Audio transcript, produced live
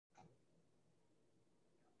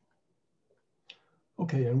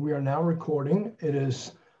Okay, and we are now recording. It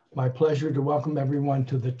is my pleasure to welcome everyone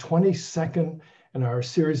to the 22nd in our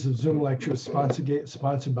series of Zoom lectures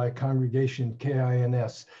sponsored by Congregation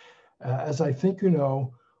KINS. As I think you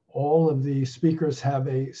know, all of the speakers have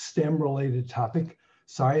a STEM-related topic: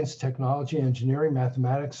 science, technology, engineering,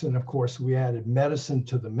 mathematics, and of course, we added medicine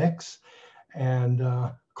to the mix, and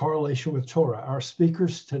correlation with Torah. Our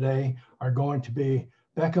speakers today are going to be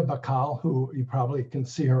Becca Bakal, who you probably can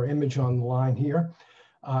see her image on the line here,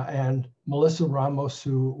 and Melissa Ramos,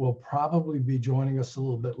 who will probably be joining us a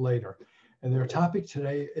little bit later. And their topic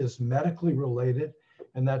today is medically related,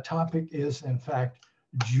 and that topic is, in fact,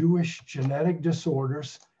 Jewish genetic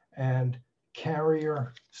disorders and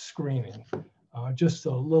carrier screening. Just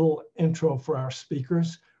a little intro for our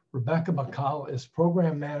speakers. Rebecca Bakal is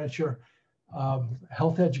Program Manager of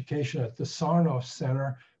Health Education at the Sarnoff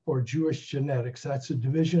Center for Jewish Genetics. That's a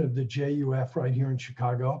division of the JUF right here in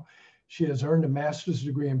Chicago. She has earned a master's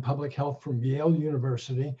degree in public health from Yale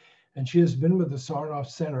University, and she has been with the Sarnoff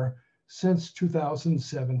Center since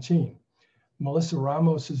 2017. Melissa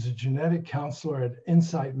Ramos is a genetic counselor at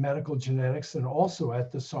Insight Medical Genetics and also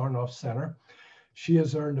at the Sarnoff Center. She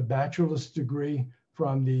has earned a bachelor's degree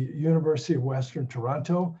from the University of Western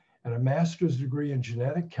Toronto and a master's degree in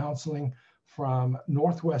genetic counseling from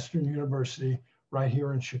Northwestern University right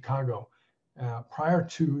here in Chicago. Prior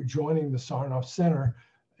to joining the Sarnoff Center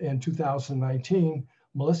in 2019,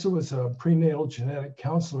 Melissa was a prenatal genetic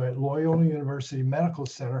counselor at Loyola University Medical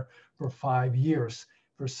Center for 5 years.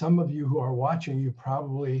 For some of you who are watching, you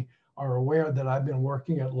probably are aware that I've been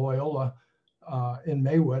working at Loyola in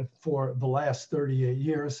Maywood for the last 38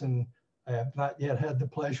 years, and I have not yet had the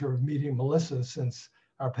pleasure of meeting Melissa since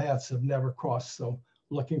our paths have never crossed. So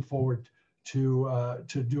looking forward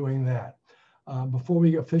to doing that. Before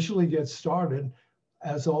we officially get started,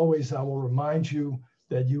 as always, I will remind you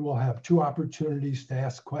that you will have 2 opportunities to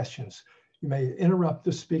ask questions. You may interrupt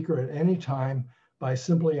the speaker at any time by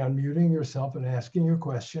simply unmuting yourself and asking your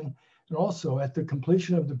question. And also, at the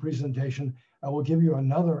completion of the presentation, I will give you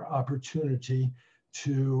another opportunity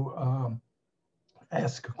to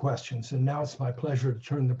ask questions. And now it's my pleasure to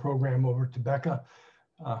turn the program over to Becca.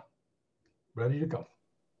 Ready to go.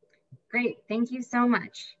 Great, thank you so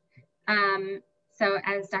much. So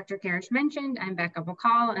as Dr. Karish mentioned, I'm Becca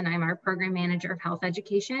Bakal, and I'm our Program Manager of Health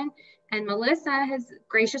Education. And Melissa has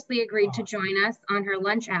graciously agreed to join us on her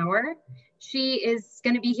lunch hour. She is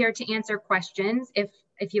going to be here to answer questions if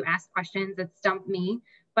you ask questions that stump me,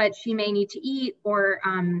 but she may need to eat or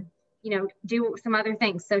do some other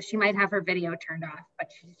things. So she might have her video turned off,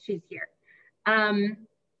 but she's here.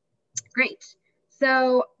 Great.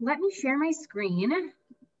 So let me share my screen.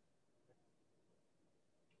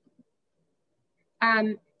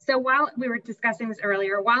 So while we were discussing this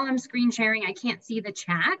earlier, while I'm screen sharing, I can't see the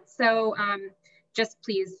chat. So just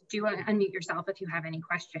please do unmute yourself if you have any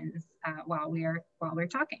questions while we're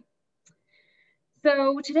talking.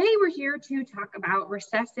 So today we're here to talk about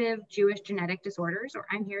recessive Jewish genetic disorders, or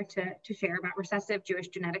I'm here to share about recessive Jewish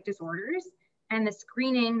genetic disorders and the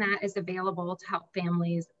screening that is available to help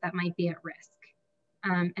families that might be at risk.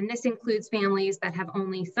 And this includes families that have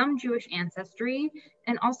only some Jewish ancestry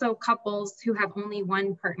and also couples who have only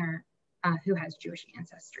one partner who has Jewish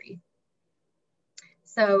ancestry.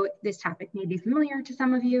 So this topic may be familiar to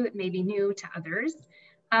some of you, it may be new to others.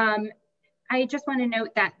 I just want to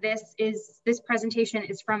note that this presentation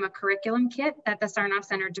is from a curriculum kit that the Sarnoff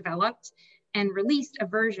Center developed and released a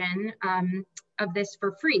version of this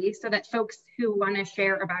for free so that folks who want to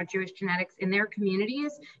share about Jewish genetics in their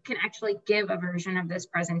communities can actually give a version of this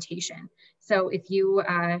presentation. So if you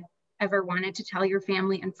ever wanted to tell your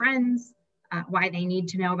family and friends why they need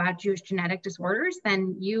to know about Jewish genetic disorders,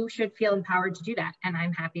 then you should feel empowered to do that. And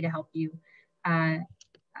I'm happy to help you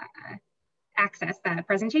access that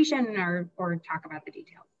presentation or talk about the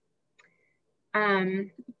details.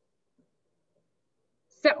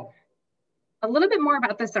 So a little bit more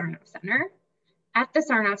about the Sarnoff Center. At the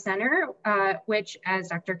Sarnoff Center, which, as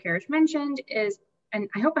Dr. Karish mentioned, is, and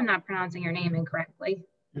I hope I'm not pronouncing your name incorrectly.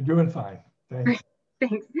 You're doing fine. Thanks.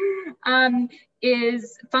 Thanks.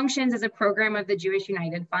 Functions as a program of the Jewish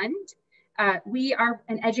United Fund. We are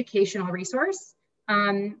an educational resource,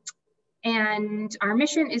 and our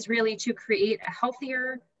mission is really to create a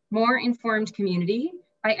healthier, more informed community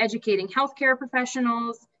by educating healthcare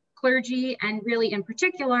professionals, clergy, and really in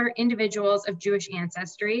particular, individuals of Jewish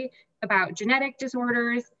ancestry about genetic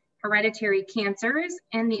disorders, hereditary cancers,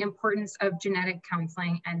 and the importance of genetic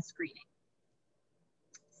counseling and screening.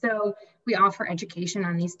 So we offer education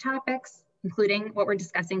on these topics, including what we're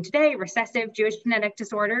discussing today, recessive Jewish genetic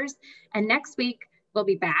disorders. And next week, we'll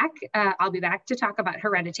be back. I'll be back to talk about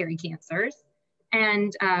hereditary cancers.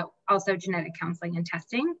 and also genetic counseling and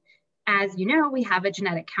testing. As you know, we have a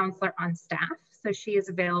genetic counselor on staff, so she is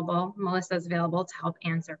available, Melissa is available to help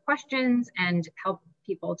answer questions and help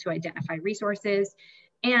people to identify resources.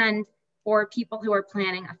 And for people who are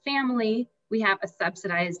planning a family, we have a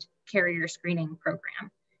subsidized carrier screening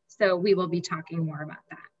program. So we will be talking more about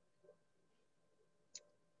that.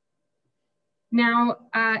 Now,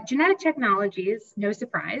 genetic technologies, no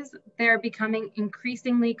surprise, they're becoming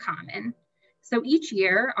increasingly common. So each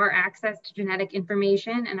year, our access to genetic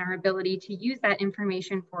information and our ability to use that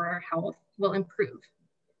information for our health will improve.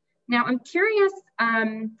 Now, I'm curious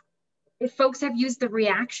if folks have used the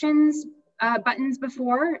reactions buttons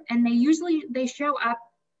before, and they show up,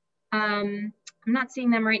 I'm not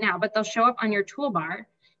seeing them right now, but they'll show up on your toolbar.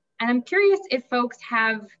 And I'm curious if folks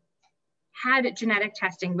have had genetic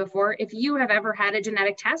testing before. If you have ever had a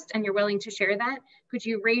genetic test and you're willing to share that, could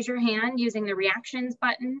you raise your hand using the reactions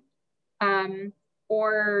button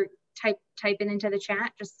or type it into the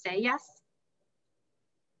chat, just say yes.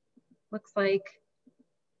 Looks like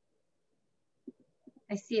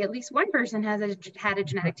I see at least one person has had a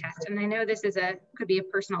genetic test, and I know this is could be a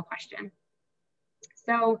personal question.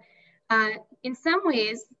 So in some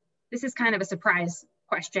ways, this is kind of a surprise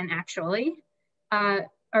question actually,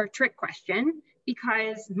 or trick question,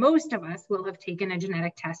 because most of us will have taken a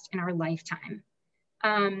genetic test in our lifetime.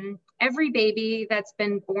 Every baby that's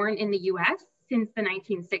been born in the US since the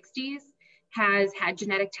 1960s has had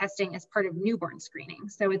genetic testing as part of newborn screening.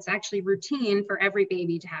 So it's actually routine for every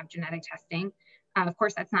baby to have genetic testing. Of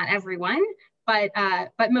course, that's not everyone, but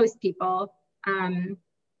most people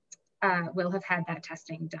will have had that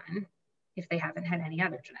testing done if they haven't had any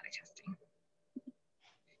other genetic testing.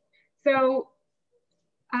 So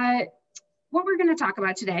what we're going to talk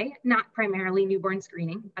about today, not primarily newborn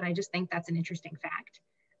screening, but I just think that's an interesting fact,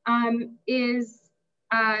 is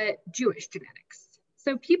Jewish genetics.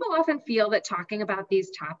 So people often feel that talking about these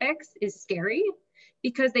topics is scary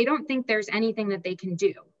because they don't think there's anything that they can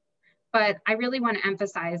do. But I really want to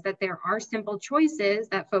emphasize that there are simple choices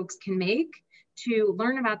that folks can make to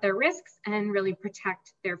learn about their risks and really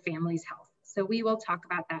protect their family's health. So we will talk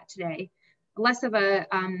about that today. Less of a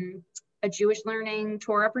Jewish learning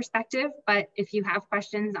Torah perspective, but if you have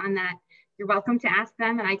questions on that, you're welcome to ask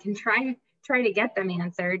them, and I can try to get them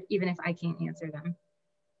answered, even if I can't answer them.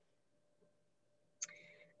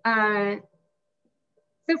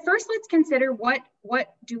 So first, let's consider what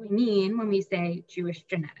do we mean when we say Jewish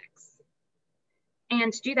genetics?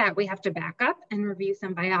 And to do that, we have to back up and review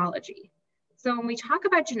some biology. So when we talk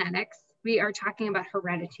about genetics, we are talking about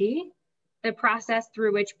heredity, the process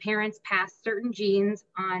through which parents pass certain genes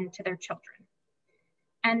on to their children.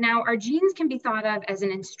 And now our genes can be thought of as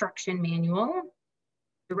an instruction manual,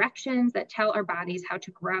 directions that tell our bodies how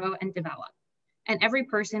to grow and develop. And every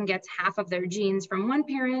person gets half of their genes from one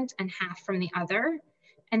parent and half from the other.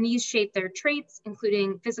 And these shape their traits,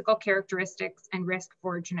 including physical characteristics and risk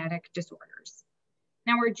for genetic disorders.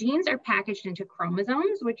 Now our genes are packaged into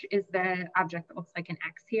chromosomes, which is the object that looks like an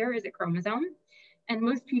X here is a chromosome. And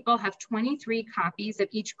most people have 23 copies of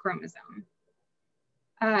each chromosome.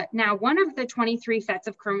 Now, one of the 23 sets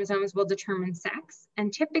of chromosomes will determine sex,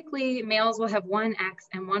 and typically males will have one X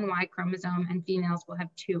and one Y chromosome, and females will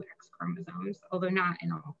have two X chromosomes, although not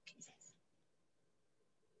in all cases.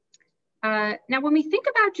 Now, when we think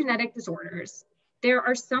about genetic disorders, there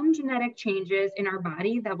are some genetic changes in our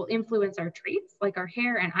body that will influence our traits, like our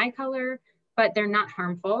hair and eye color, but they're not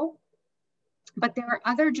harmful. But there are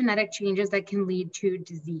other genetic changes that can lead to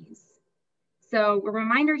disease. So a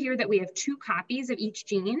reminder here that we have two copies of each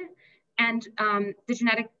gene, and the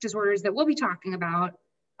genetic disorders that we'll be talking about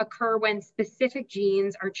occur when specific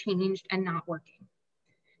genes are changed and not working.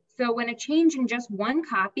 So when a change in just one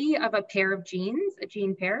copy of a pair of genes, a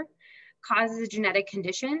gene pair, causes a genetic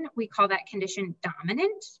condition, we call that condition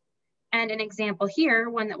dominant. And an example here,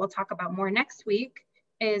 one that we'll talk about more next week,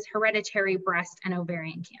 is hereditary breast and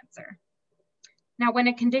ovarian cancer. Now, when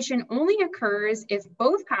a condition only occurs if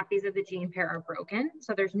both copies of the gene pair are broken,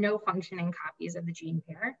 so there's no functioning copies of the gene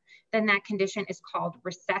pair, then that condition is called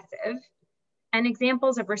recessive. And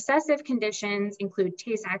examples of recessive conditions include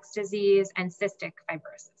Tay-Sachs disease and cystic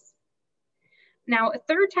fibrosis. Now, a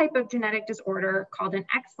third type of genetic disorder called an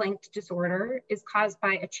X-linked disorder is caused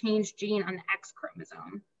by a changed gene on the X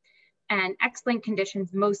chromosome. And X-linked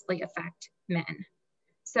conditions mostly affect men.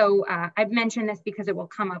 So I've mentioned this because it will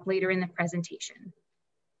come up later in the presentation.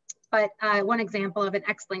 But one example of an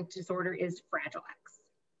X-linked disorder is Fragile X.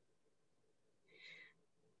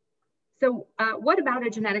 So what about a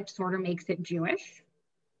genetic disorder makes it Jewish?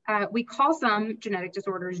 We call some genetic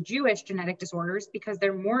disorders Jewish genetic disorders because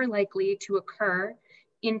they're more likely to occur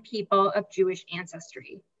in people of Jewish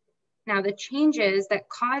ancestry. Now, the changes that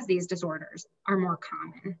cause these disorders are more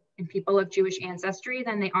common in people of Jewish ancestry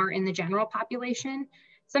than they are in the general population,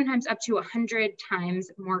 sometimes up to 100 times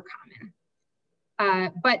more common.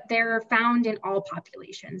 But they're found in all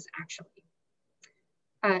populations, actually.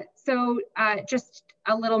 Just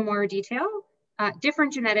a little more detail.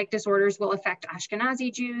 Different genetic disorders will affect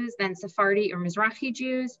Ashkenazi Jews than Sephardi or Mizrahi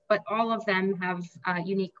Jews, but all of them have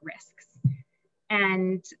unique risks.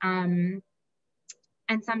 And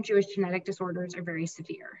some Jewish genetic disorders are very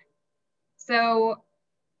severe. So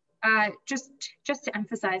just to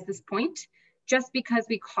emphasize this point, just because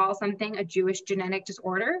we call something a Jewish genetic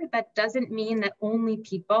disorder, that doesn't mean that only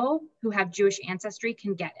people who have Jewish ancestry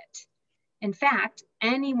can get it. In fact,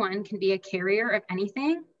 anyone can be a carrier of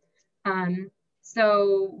anything.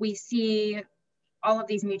 So we see all of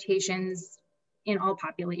these mutations in all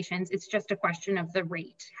populations. It's just a question of the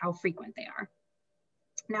rate, how frequent they are.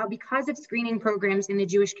 Now, because of screening programs in the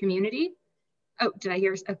Jewish community, oh, did I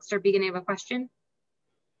hear a beginning of a question?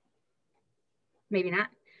 Maybe not.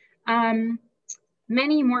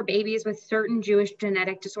 Many more babies with certain Jewish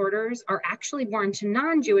genetic disorders are actually born to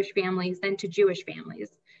non-Jewish families than to Jewish families.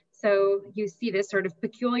 So you see this sort of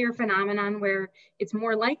peculiar phenomenon where it's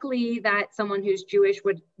more likely that someone who's Jewish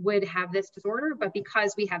would have this disorder, but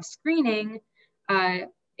because we have screening,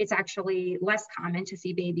 it's actually less common to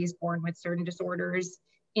see babies born with certain disorders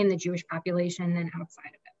in the Jewish population than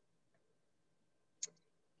outside of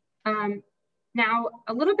it. Now,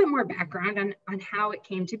 a little bit more background on how it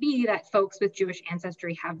came to be that folks with Jewish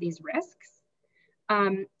ancestry have these risks.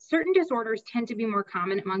 Certain disorders tend to be more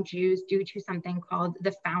common among Jews due to something called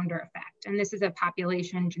the founder effect. And this is a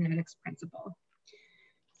population genetics principle.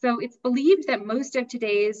 So it's believed that most of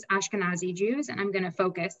today's Ashkenazi Jews, and I'm going to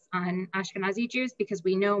focus on Ashkenazi Jews because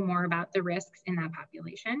we know more about the risks in that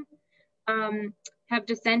population, have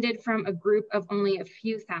descended from a group of only a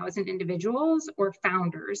few thousand individuals or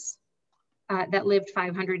founders that lived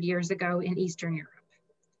 500 years ago in Eastern Europe.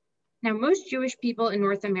 Now, most Jewish people in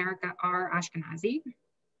North America are Ashkenazi.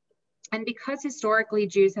 And because historically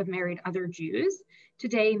Jews have married other Jews,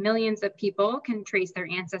 today millions of people can trace their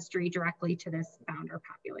ancestry directly to this founder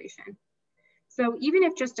population. So even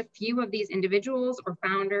if just a few of these individuals or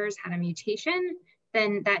founders had a mutation,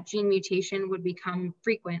 then that gene mutation would become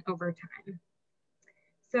frequent over time.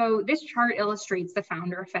 So this chart illustrates the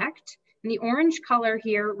founder effect. And the orange color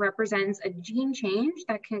here represents a gene change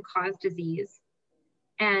that can cause disease.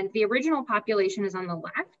 And the original population is on the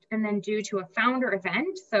left, and then due to a founder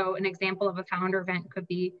event, so an example of a founder event could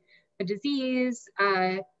be a disease,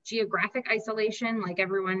 geographic isolation, like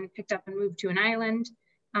everyone picked up and moved to an island,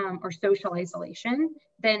 or social isolation,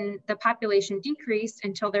 then the population decreased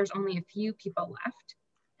until there's only a few people left.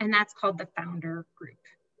 And that's called the founder group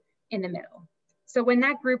in the middle. So when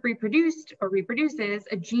that group reproduced or reproduces,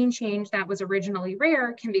 a gene change that was originally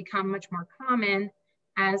rare can become much more common,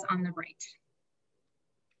 as on the right.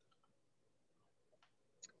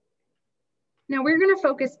 Now we're going to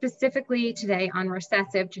focus specifically today on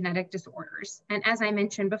recessive genetic disorders. And as I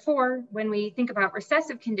mentioned before, when we think about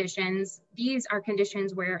recessive conditions, these are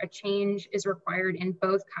conditions where a change is required in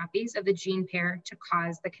both copies of the gene pair to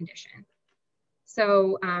cause the condition.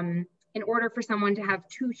 So in order for someone to have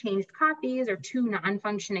two changed copies or two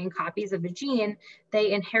non-functioning copies of a gene,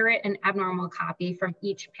 they inherit an abnormal copy from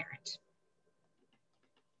each parent.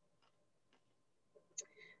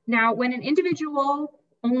 Now, when an individual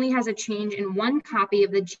only has a change in one copy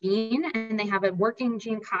of the gene and they have a working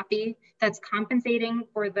gene copy that's compensating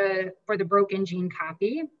for the broken gene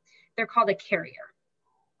copy, they're called a carrier.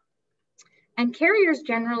 And carriers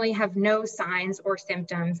generally have no signs or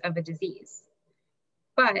symptoms of a disease.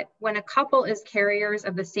 But when a couple is carriers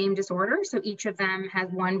of the same disorder, so each of them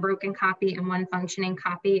has one broken copy and one functioning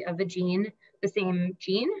copy of the gene, the same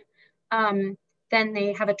gene, then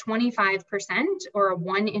they have a 25% or a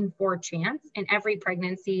 1 in 4 chance in every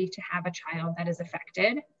pregnancy to have a child that is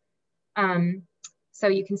affected. So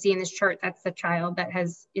you can see in this chart, that's the child that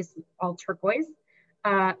is all turquoise.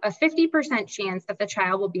 A 50% chance that the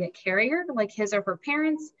child will be a carrier like his or her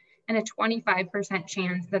parents, and a 25%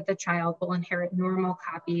 chance that the child will inherit normal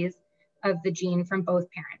copies of the gene from both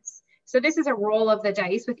parents. So this is a roll of the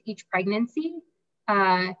dice with each pregnancy.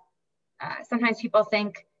 Sometimes people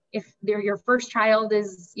think, if your first child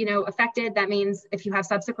is, affected, that means if you have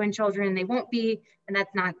subsequent children, they won't be, and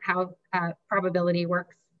that's not how probability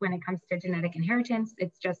works when it comes to genetic inheritance.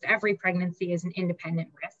 It's just every pregnancy is an independent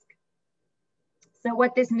risk. So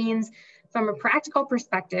what this means from a practical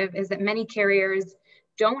perspective is that many carriers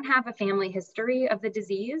don't have a family history of the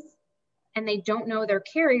disease, and they don't know they're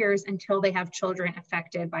carriers until they have children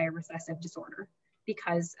affected by a recessive disorder.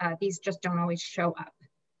 because these just don't always show up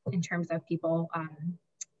in terms of people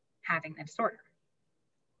having the disorder.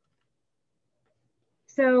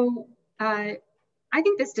 So I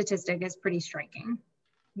think this statistic is pretty striking.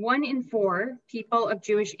 1 in 4 people of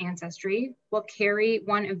Jewish ancestry will carry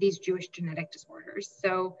one of these Jewish genetic disorders.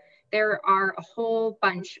 So there are a whole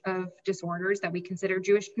bunch of disorders that we consider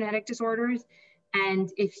Jewish genetic disorders. And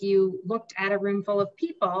if you looked at a room full of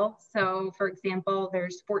people, so for example,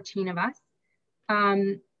 there's 14 of us,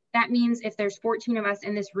 that means if there's 14 of us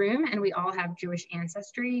in this room and we all have Jewish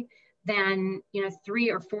ancestry, then 3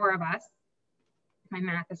 or 4 of us, if my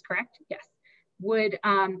math is correct, yes, would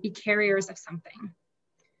be carriers of something.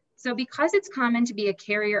 So because it's common to be a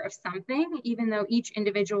carrier of something, even though each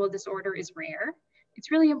individual disorder is rare,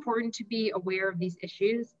 it's really important to be aware of these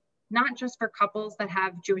issues, not just for couples that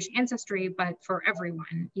have Jewish ancestry, but for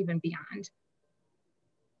everyone, even beyond.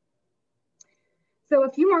 So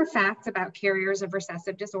a few more facts about carriers of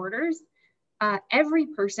recessive disorders. Every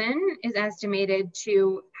person is estimated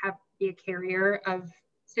to be a carrier of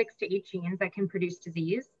 6 to 8 genes that can produce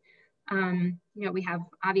disease. We have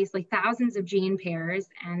obviously thousands of gene pairs,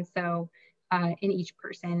 and so in each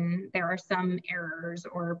person, there are some errors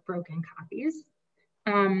or broken copies.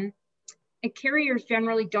 Carriers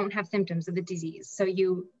generally don't have symptoms of the disease. So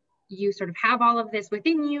you sort of have all of this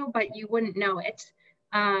within you, but you wouldn't know it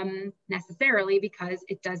necessarily because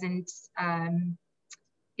it doesn't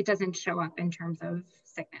show up in terms of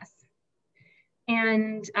sickness.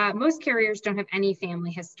 And most carriers don't have any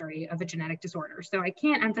family history of a genetic disorder. So I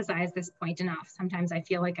can't emphasize this point enough. Sometimes I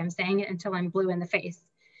feel like I'm saying it until I'm blue in the face.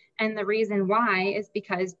 And the reason why is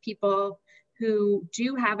because people who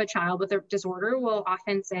do have a child with a disorder will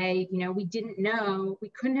often say, we didn't know, we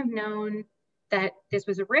couldn't have known that this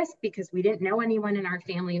was a risk because we didn't know anyone in our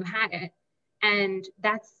family who had it. And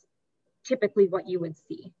that's typically what you would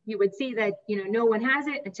see. You would see that, no one has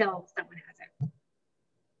it until someone has it.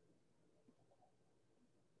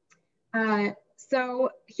 So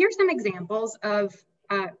here's some examples of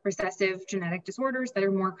recessive genetic disorders that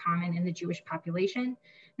are more common in the Jewish population.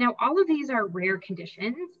 Now, all of these are rare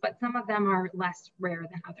conditions, but some of them are less rare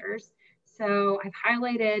than others. So I've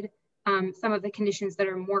highlighted some of the conditions that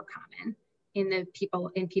are more common in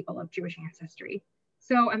people of Jewish ancestry.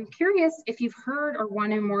 So I'm curious if you've heard or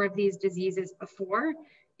one or more of these diseases before,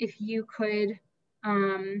 if you could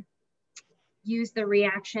use the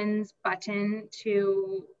reactions button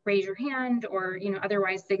to raise your hand or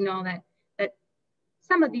otherwise signal that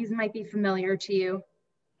some of these might be familiar to you.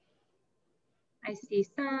 I see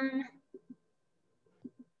some.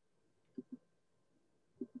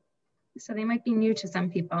 So they might be new to some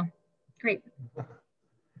people. Great.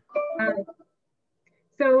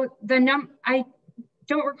 So I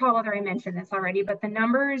don't recall whether I mentioned this already, but the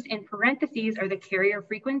numbers in parentheses are the carrier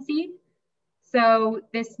frequency. So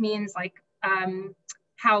this means like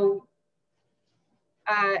how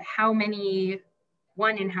many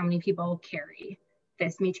people carry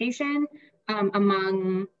this mutation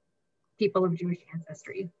among people of Jewish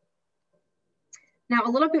ancestry. Now, a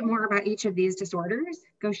little bit more about each of these disorders.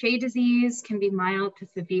 Gaucher disease can be mild to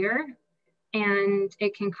severe, and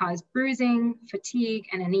it can cause bruising, fatigue,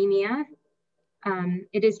 and anemia.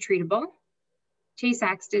 It is treatable.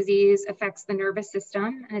 Tay-Sachs disease affects the nervous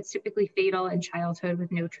system, and it's typically fatal in childhood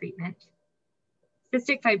with no treatment.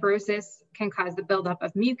 Cystic fibrosis can cause the buildup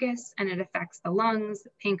of mucus, and it affects the lungs,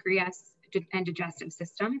 pancreas, and digestive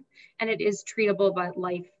system, and it is treatable but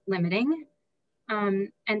life-limiting.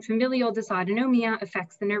 And familial dysautonomia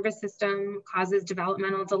affects the nervous system, causes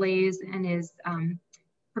developmental delays, and is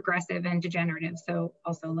progressive and degenerative, so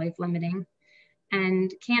also life-limiting.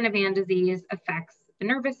 And Canavan disease affects the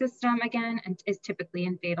nervous system again, and is typically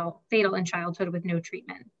fatal in childhood with no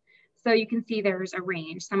treatment. So you can see there's a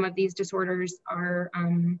range. Some of these disorders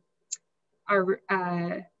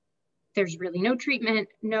there's really no treatment,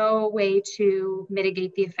 no way to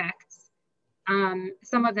mitigate the effects.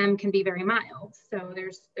 Some of them can be very mild, so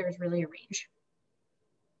there's really a range.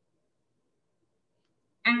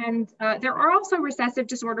 And there are also recessive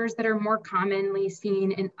disorders that are more commonly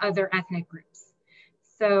seen in other ethnic groups.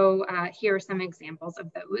 So here are some examples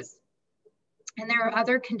of those. And there are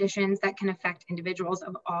other conditions that can affect individuals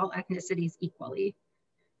of all ethnicities equally.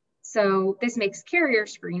 So this makes carrier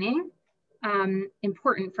screening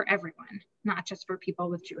important for everyone, not just for people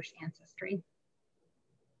with Jewish ancestry.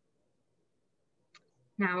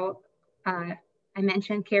 Now, I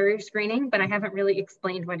mentioned carrier screening, but I haven't really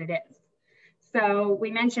explained what it is. So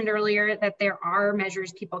we mentioned earlier that there are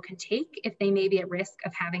measures people can take if they may be at risk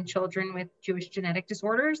of having children with Jewish genetic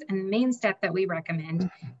disorders. And the main step that we recommend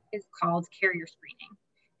is called carrier screening.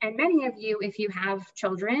 And many of you, if you have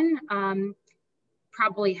children,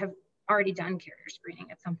 probably have already done carrier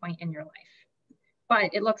screening at some point in your life.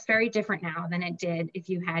 But it looks very different now than it did if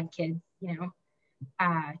you had kids,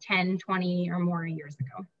 10, 20 or more years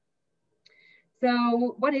ago.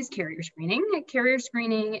 So what is carrier screening? Carrier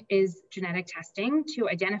screening is genetic testing to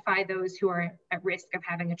identify those who are at risk of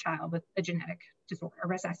having a child with a genetic disorder, a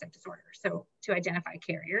recessive disorder. So to identify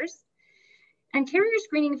carriers. And carrier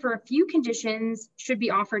screening for a few conditions should be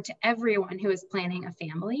offered to everyone who is planning a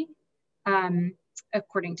family.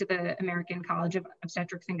 According to the American College of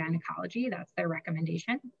Obstetrics and Gynecology, that's their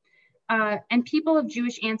recommendation. And people of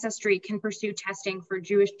Jewish ancestry can pursue testing for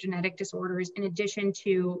Jewish genetic disorders in addition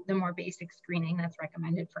to the more basic screening that's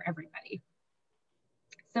recommended for everybody.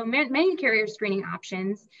 So many carrier screening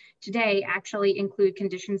options today actually include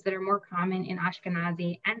conditions that are more common in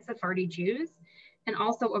Ashkenazi and Sephardi Jews, and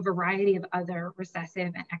also a variety of other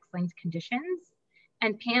recessive and X-linked conditions.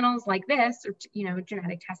 And panels like this, or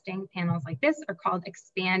genetic testing panels like this, are called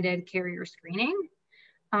expanded carrier screening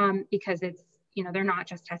because it's, they're not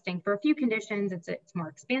just testing for a few conditions, it's more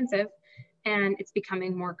expansive and it's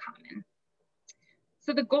becoming more common.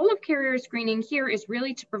 So the goal of carrier screening here is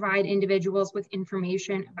really to provide individuals with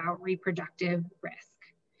information about reproductive risk.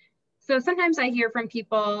 So sometimes I hear from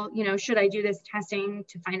people, should I do this testing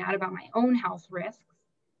to find out about my own health risks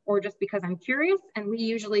or just because I'm curious? And we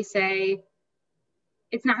usually say,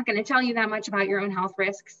 it's not going to tell you that much about your own health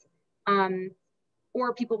risks.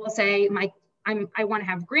 Or people will say, I want to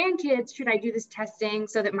have grandkids. Should I do this testing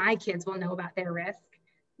so that my kids will know about their risk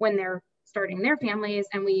when they're starting their families?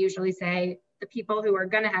 And we usually say the people who are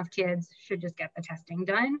going to have kids should just get the testing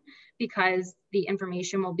done because the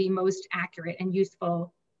information will be most accurate and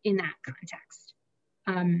useful in that context.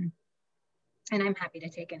 And I'm happy to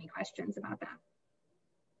take any questions about that.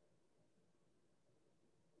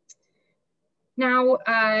 Now,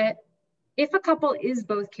 if a couple is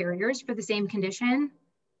both carriers for the same condition,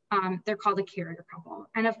 they're called a carrier couple.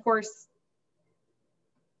 And of course,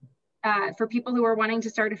 for people who are wanting to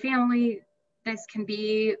start a family, this can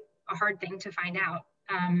be a hard thing to find out.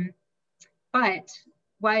 But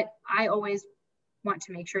what I always want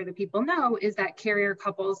to make sure that people know is that carrier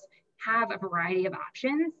couples have a variety of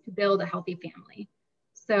options to build a healthy family.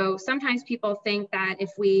 So sometimes people think that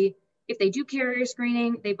if they do carrier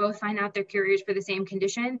screening, they both find out they're carriers for the same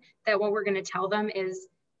condition, that what we're going to tell them is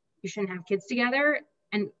you shouldn't have kids together.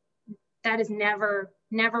 And that is never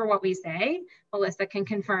what we say. Melissa can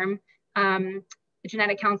confirm. The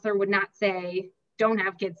genetic counselor would not say, don't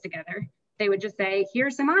have kids together. They would just say,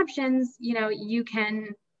 here's some options. You can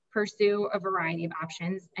pursue a variety of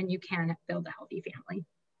options and you can build a healthy family.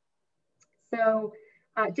 So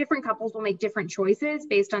different couples will make different choices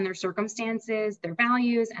based on their circumstances, their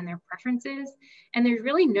values, and their preferences. And there's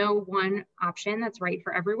really no one option that's right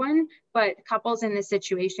for everyone, but couples in this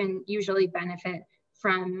situation usually benefit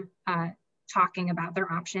from talking about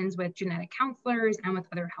their options with genetic counselors and with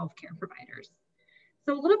other healthcare providers.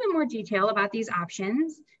 So a little bit more detail about these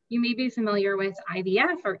options. You may be familiar with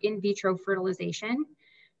IVF or in vitro fertilization,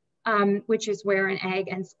 which is where an egg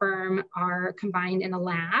and sperm are combined in a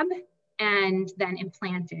lab and then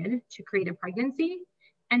implanted to create a pregnancy.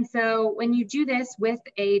 And so when you do this with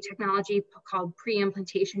a technology called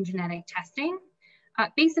pre-implantation genetic testing,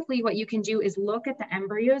 basically what you can do is look at the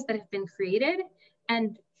embryos that have been created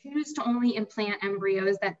and choose to only implant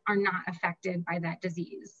embryos that are not affected by that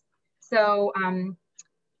disease. So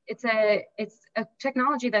it's a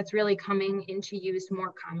technology that's really coming into use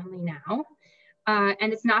more commonly now.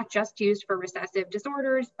 And it's not just used for recessive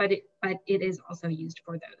disorders, but it is also used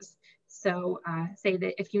for those. So say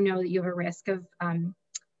that if you know that you have a risk of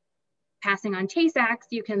passing on Tay-Sachs,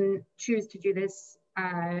 you can choose to do this,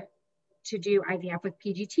 to do IVF with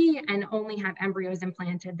PGT and only have embryos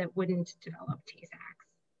implanted that wouldn't develop Tay-Sachs.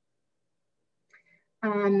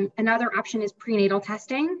 Another option is prenatal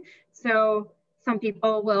testing. So some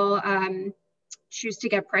people will choose to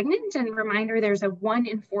get pregnant, and reminder, there's a 1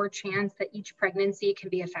 in 4 chance that each pregnancy can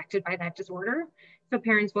be affected by that disorder. So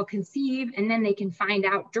parents will conceive and then they can find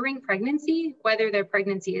out during pregnancy whether their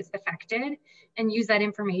pregnancy is affected and use that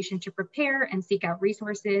information to prepare and seek out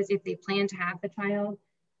resources if they plan to have the child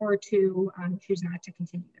or to choose not to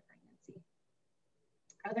continue the pregnancy.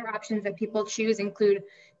 Other options that people choose include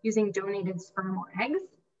using donated sperm or eggs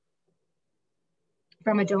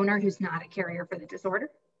from a donor who's not a carrier for the disorder.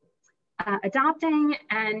 Adopting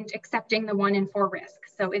and accepting the 1 in 4 risk.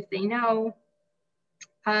 So if they know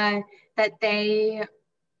that they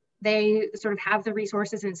sort of have the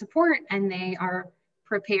resources and support and they are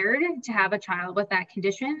prepared to have a child with that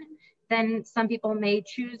condition, then some people may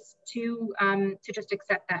choose to just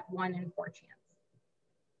accept that 1 in 4 chance.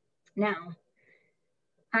 Now,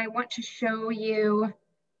 I want to show you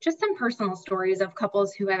just some personal stories of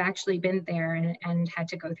couples who have actually been there and had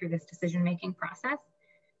to go through this decision-making process.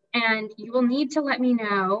 And you will need to let me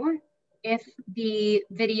know if the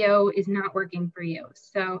video is not working for you.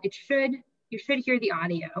 So you should hear the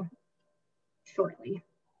audio shortly.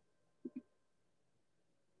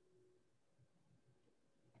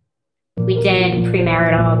 We did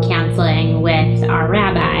premarital counseling with our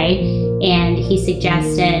rabbi, and he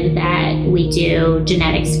suggested that we do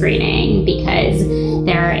genetic screening because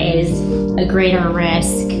there is a greater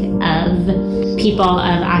risk of people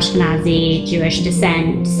of Ashkenazi Jewish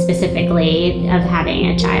descent specifically of having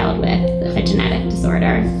a child with a genetic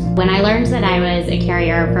disorder. When I learned that I was a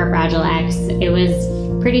carrier for Fragile X, it was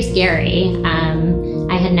pretty scary.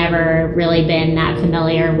 I had never really been that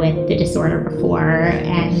familiar with the disorder before,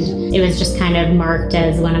 and it was just kind of marked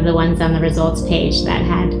as one of the ones on the results page that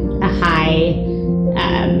had a high,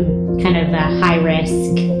 kind of a high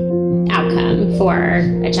risk outcome for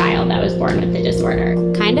a child that was born with the disorder.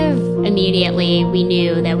 Kind of immediately, we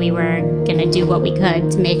knew that we were going to do what we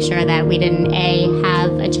could to make sure that we didn't A,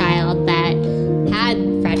 have a child that had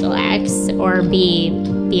Fragile X, or B,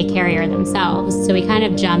 be a carrier themselves. So we kind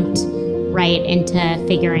of jumped right into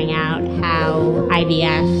figuring out how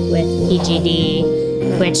IVF with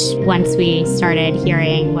PGD, which once we started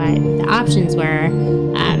hearing what the options were,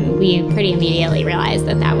 we pretty immediately realized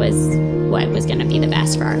that that was what was going to be the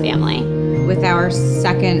best for our family. With our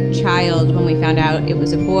second child, when we found out it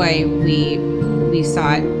was a boy, we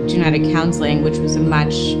sought genetic counseling, which was a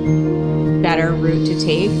much better route to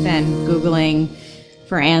take than Googling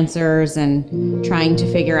for answers and trying to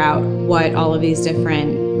figure out what all of these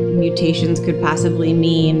different mutations could possibly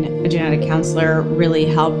mean. A genetic counselor really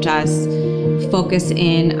helped us focus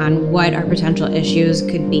in on what our potential issues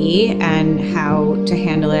could be and how to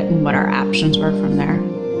handle it and what our options were from there.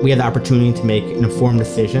 We had the opportunity to make an informed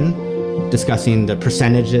decision discussing the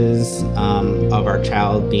percentages of our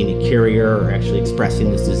child being a carrier or actually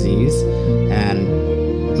expressing this disease. And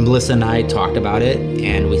Melissa and I talked about it,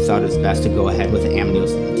 and we thought it was best to go ahead with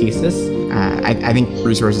amniocentesis. I think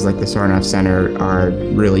resources like the Sarnoff Center are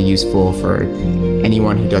really useful for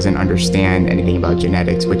anyone who doesn't understand anything about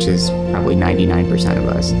genetics, which is probably 99% of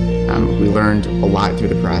us. We learned a lot through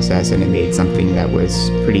the process, and it made something that was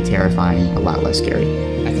pretty terrifying a lot less scary.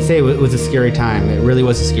 I can say it was a scary time. It really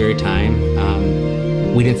was a scary time.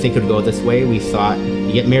 We didn't think it would go this way. We thought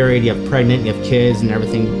you get married, you have pregnant, you have kids, and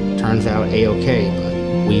everything turns out A-okay.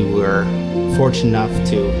 But we were fortunate enough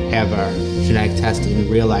to have our genetic testing and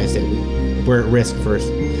realize that we're at risk for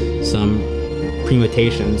some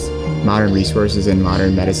premutations. Modern resources in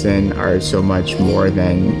modern medicine are so much more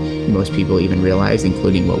than most people even realize,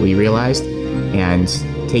 including what we realized. And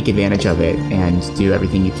take advantage of it and do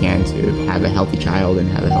everything you can to have a healthy child and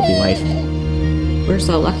have a healthy life. We're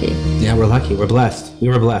so lucky. Yeah, we're lucky. We're blessed. We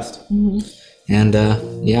were blessed. Mm-hmm. And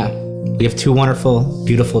yeah, we have two wonderful,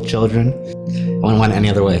 beautiful children. I wouldn't want it any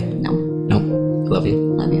other way. No. Nope. Love you.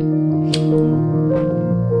 Love you.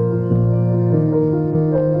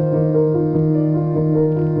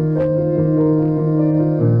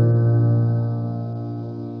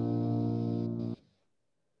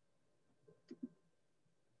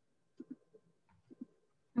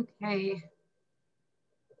 Okay.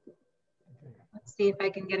 Let's see if I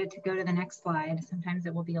can get it to go to the next slide. Sometimes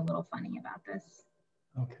it will be a little funny about this.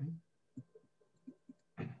 Okay.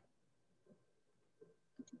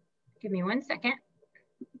 Give me 1 second.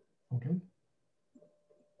 Okay.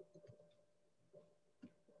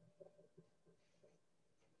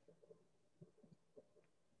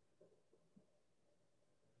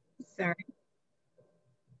 Sorry.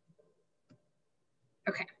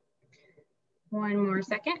 Okay. 1 more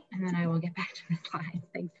second, and then I will get back to the slides.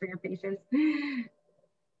 Thanks for your patience.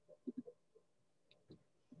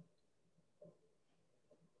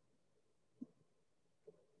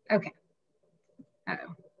 Okay.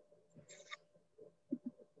 Uh-oh.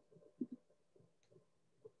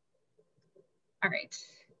 All right.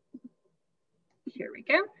 Here we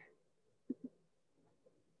go.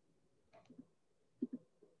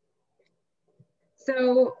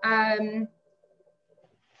 So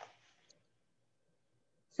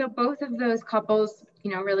both of those couples,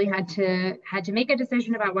 really had to make a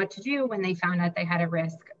decision about what to do when they found out they had a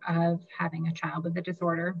risk of having a child with a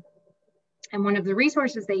disorder. And one of the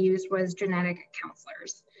resources they used was genetic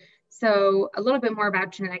counselors. So a little bit more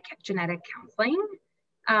about genetic counseling.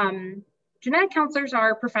 Genetic counselors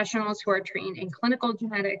are professionals who are trained in clinical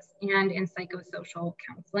genetics and in psychosocial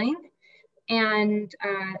counseling. And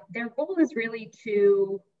their goal is really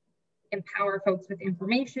to empower folks with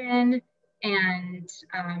information and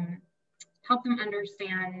help them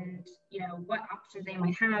understand, what options they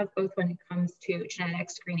might have, both when it comes to genetic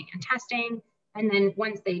screening and testing. And then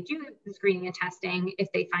once they do the screening and testing,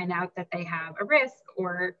 if they find out that they have a risk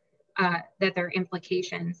or that there are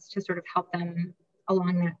implications, to sort of help them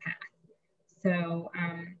along that path. So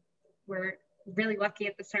we're really lucky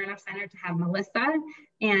at the Sarnoff Center to have Melissa,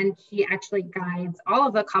 and she actually guides all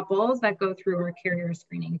of the couples that go through our carrier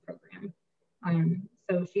screening program.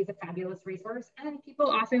 So she's a fabulous resource, and people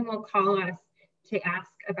often will call us to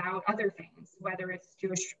ask about other things, whether it's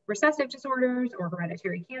Jewish recessive disorders or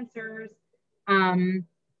hereditary cancers,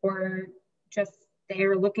 or just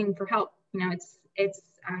they're looking for help. It's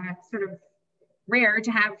sort of rare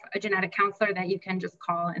to have a genetic counselor that you can just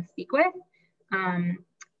call and speak with.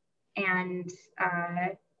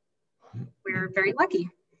 We're very lucky.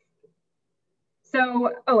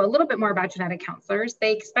 So, a little bit more about genetic counselors.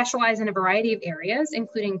 They specialize in a variety of areas,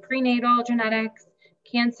 including prenatal genetics,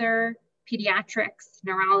 cancer, pediatrics,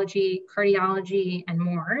 neurology, cardiology, and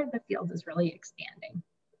more. The field is really expanding.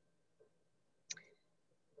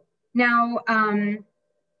 Now, I'm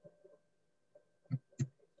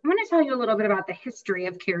going to tell you a little bit about the history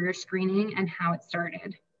of carrier screening and how it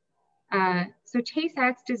started. So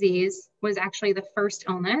Tay-Sachs disease was actually the first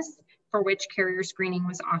illness for which carrier screening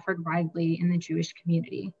was offered widely in the Jewish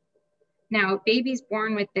community. Now, babies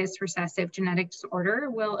born with this recessive genetic disorder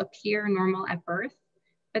will appear normal at birth,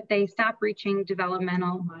 but they stop reaching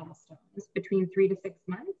developmental milestones between 3 to 6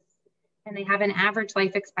 months, and they have an average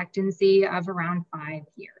life expectancy of around 5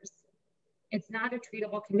 years. It's not a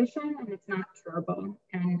treatable condition, and it's not curable,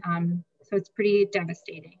 and so it's a pretty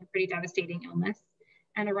devastating illness,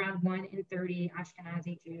 and around 1 in 30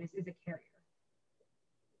 Ashkenazi Jews is a carrier.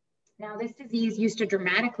 Now, this disease used to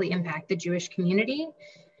dramatically impact the Jewish community,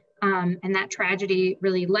 and that tragedy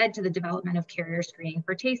really led to the development of carrier screening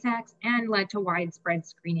for Tay-Sachs and led to widespread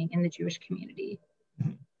screening in the Jewish community.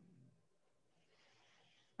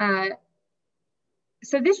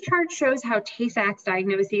 So this chart shows how Tay-Sachs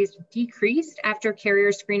diagnoses decreased after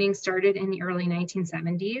carrier screening started in the early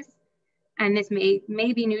 1970s. And this may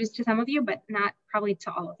be news to some of you, but not probably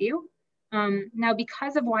to all of you. Now,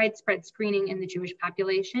 because of widespread screening in the Jewish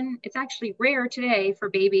population, it's actually rare today for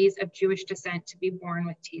babies of Jewish descent to be born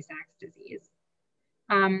with Tay-Sachs disease.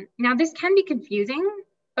 Now, this can be confusing,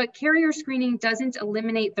 but carrier screening doesn't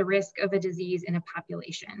eliminate the risk of a disease in a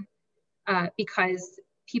population because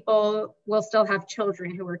people will still have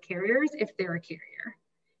children who are carriers if they're a carrier.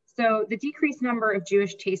 So the decreased number of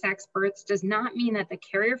Jewish Tay-Sachs births does not mean that the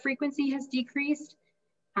carrier frequency has decreased.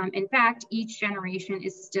 In fact, each generation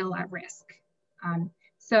is still at risk.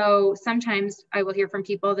 So sometimes I will hear from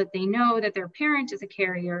people that they know that their parent is a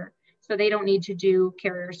carrier, so they don't need to do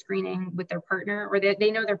carrier screening with their partner, or that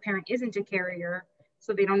they know their parent isn't a carrier,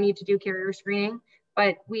 so they don't need to do carrier screening.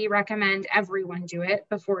 But we recommend everyone do it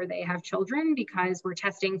before they have children because we're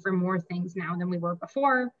testing for more things now than we were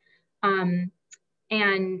before.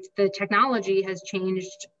 And the technology has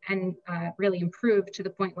changed and really improved to the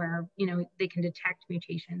point where, they can detect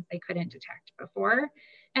mutations they couldn't detect before.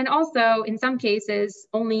 And also, in some cases,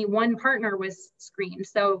 only one partner was screened.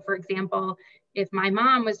 So for example, if my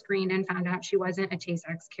mom was screened and found out she wasn't a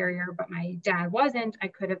Tay-Sachs carrier, but my dad wasn't, I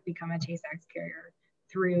could have become a Tay-Sachs carrier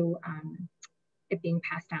through it being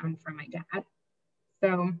passed down from my dad.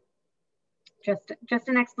 So just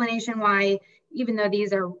an explanation why, even though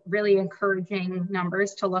these are really encouraging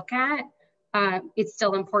numbers to look at, it's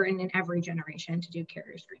still important in every generation to do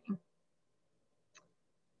carrier screening.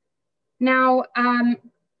 Now,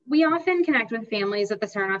 we often connect with families at the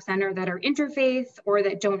Sarnoff Center that are interfaith or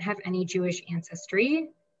that don't have any Jewish ancestry.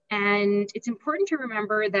 And it's important to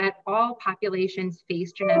remember that all populations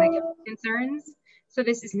face genetic health concerns. So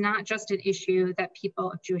this is not just an issue that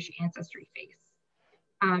people of Jewish ancestry face.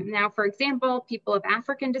 Now, for example, people of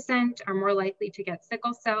African descent are more likely to get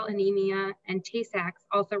sickle cell anemia, and Tay-Sachs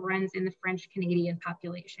also runs in the French-Canadian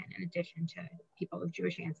population in addition to people of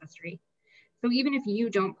Jewish ancestry. So even if you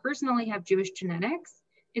don't personally have Jewish genetics,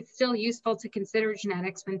 it's still useful to consider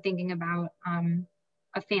genetics when thinking about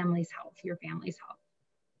a family's health, your family's health.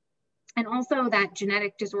 And also that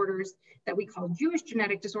genetic disorders that we call Jewish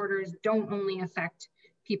genetic disorders don't only affect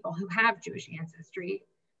people who have Jewish ancestry.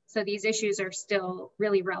 So these issues are still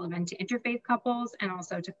really relevant to interfaith couples and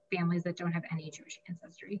also to families that don't have any Jewish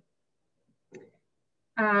ancestry.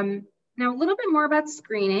 Now, a little bit more about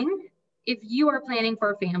screening. If you are planning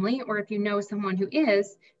for a family or if you know someone who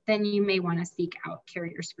is, then you may want to seek out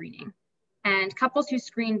carrier screening. And couples who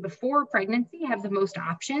screen before pregnancy have the most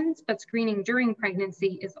options, but screening during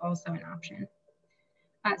pregnancy is also an option.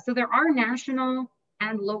 So there are national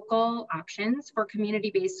and local options for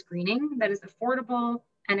community-based screening that is affordable,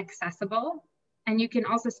 and accessible. And you can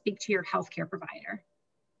also speak to your healthcare provider.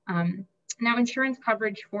 Now, insurance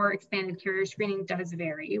coverage for expanded carrier screening does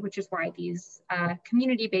vary, which is why these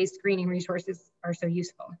community-based screening resources are so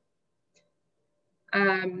useful.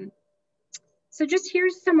 So just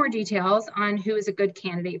here's some more details on who is a good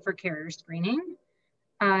candidate for carrier screening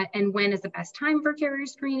and when is the best time for carrier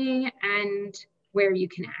screening and where you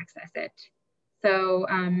can access it. So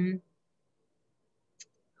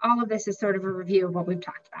all of this is sort of a review of what we've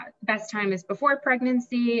talked about. Best time is before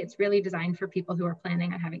pregnancy. It's really designed for people who are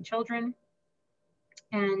planning on having children.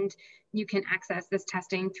 And you can access this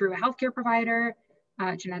testing through a healthcare provider,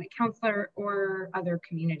 genetic counselor, or other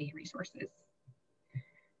community resources.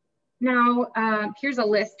 Now, here's a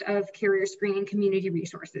list of carrier screening community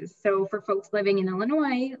resources. So for folks living in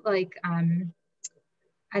Illinois, like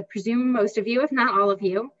I presume most of you, if not all of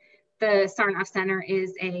you, the Sarnoff Center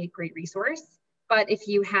is a great resource. But if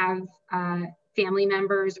you have family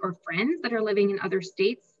members or friends that are living in other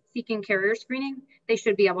states seeking carrier screening, they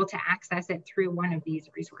should be able to access it through one of these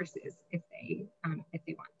resources if they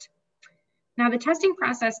want. Now, the testing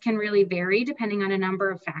process can really vary depending on a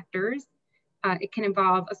number of factors. It can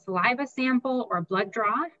involve a saliva sample or a blood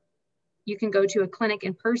draw. You can go to a clinic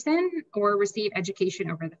in person or receive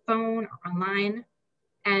education over the phone or online.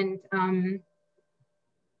 And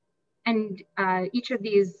each of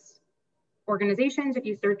these organizations, if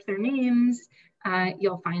you search their names,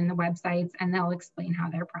 you'll find the websites and they'll explain how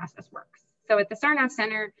their process works. So at the Sarnoff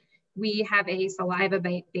Center, we have a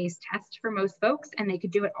saliva-based test for most folks, and they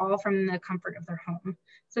could do it all from the comfort of their home.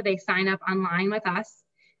 So they sign up online with us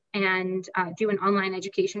and do an online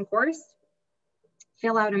education course,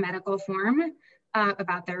 fill out a medical form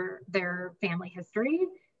about their family history,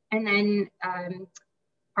 and then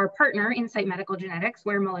our partner, Insight Medical Genetics,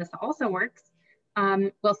 where Melissa also works,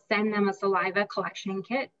 will send them a saliva collection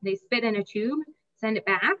kit. They spit in a tube, send it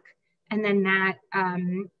back, and then that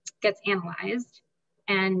gets analyzed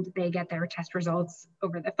and they get their test results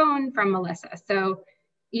over the phone from Melissa. So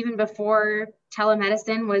even before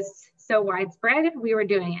telemedicine was so widespread, we were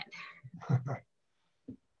doing it.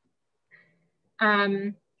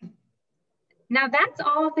 Now that's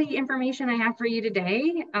all of the information I have for you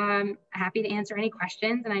today. Happy to answer any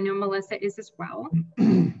questions, and I know Melissa is as well.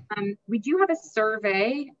 We do have a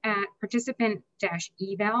survey at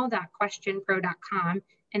participant-eval.questionpro.com,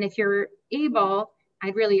 and if you're able,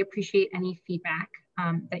 I'd really appreciate any feedback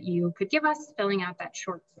that you could give us filling out that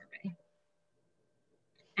short survey.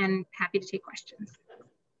 And happy to take questions.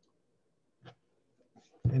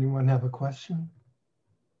 Anyone have a question?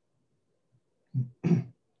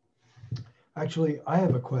 Actually, I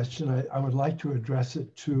have a question. I would like to address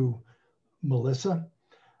it to Melissa.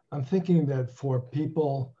 I'm thinking that for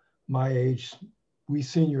people my age, we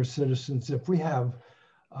senior citizens, if we have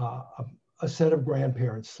a set of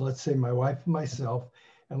grandparents, let's say my wife and myself,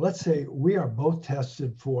 and let's say we are both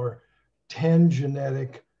tested for 10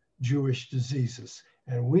 genetic Jewish diseases,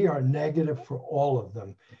 and we are negative for all of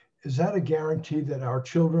them. Is that a guarantee that our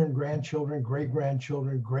children, grandchildren,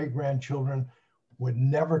 great-grandchildren, great-grandchildren would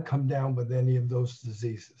never come down with any of those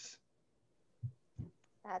diseases?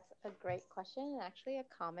 That's a great question, and actually a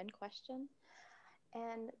common question.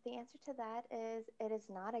 And the answer to that is it is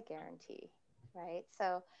not a guarantee, right?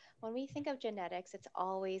 So when we think of genetics, it's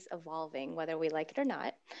always evolving, whether we like it or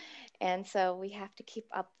not. And so we have to keep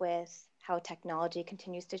up with how technology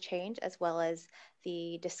continues to change, as well as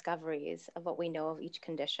the discoveries of what we know of each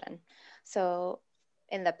condition. So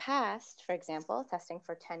in the past, for example, testing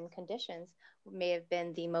for 10 conditions may have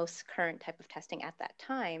been the most current type of testing at that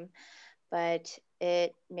time, but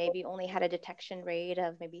it maybe only had a detection rate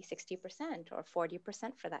of maybe 60% or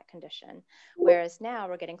 40% for that condition. Whereas now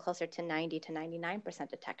we're getting closer to 90 to 99%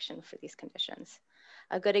 detection for these conditions.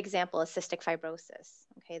 A good example is cystic fibrosis.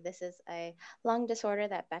 Okay, this is a lung disorder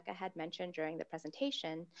that Becca had mentioned during the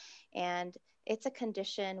presentation. And it's a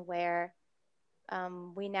condition where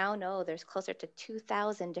we now know there's closer to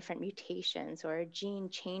 2,000 different mutations or gene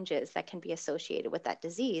changes that can be associated with that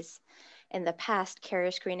disease. In the past,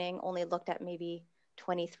 carrier screening only looked at maybe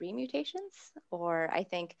 23 mutations, or I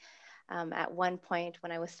think at one point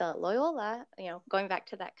when I was still at Loyola, going back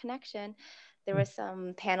to that connection, there were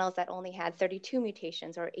some panels that only had 32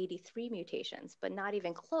 mutations or 83 mutations, but not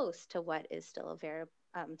even close to what is still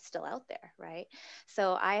still out there, right?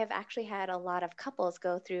 So I have actually had a lot of couples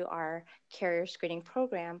go through our carrier screening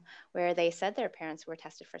program where they said their parents were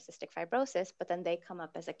tested for cystic fibrosis, but then they come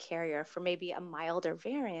up as a carrier for maybe a milder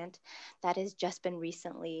variant that has just been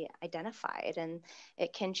recently identified. And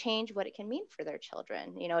it can change what it can mean for their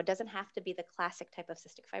children. It doesn't have to be the classic type of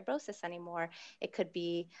cystic fibrosis anymore. It could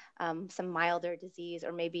be some milder disease,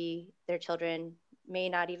 or maybe their children may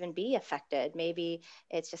not even be affected. Maybe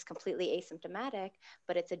it's just completely asymptomatic,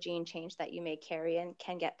 but it's a gene change that you may carry and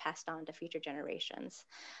can get passed on to future generations.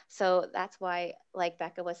 So that's why, like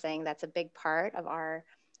Becca was saying, that's a big part of our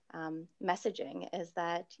messaging, is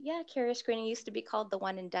that, yeah, carrier screening used to be called the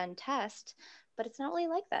one and done test, but it's not really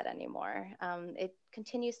like that anymore. It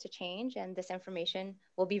continues to change, and this information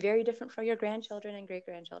will be very different for your grandchildren and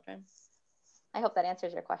great-grandchildren. I hope that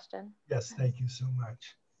answers your question. Yes, thank you so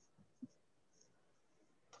much.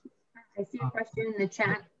 I see a question in the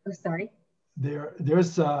chat. Oh, sorry.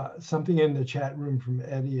 There's something in the chat room from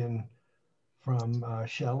Eddie and from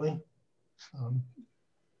Shelley.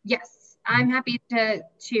 Yes, I'm happy to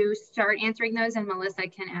start answering those, and Melissa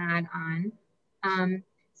can add on.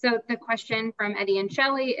 So the question from Eddie and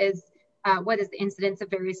Shelley is, what is the incidence of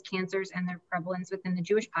various cancers and their prevalence within the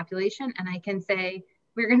Jewish population? And I can say,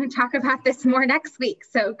 we're going to talk about this more next week,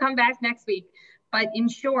 so come back next week. But in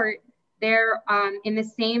short, they're in the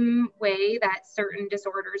same way that certain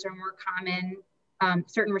disorders are more common,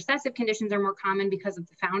 certain recessive conditions are more common because of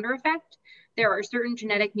the founder effect. There are certain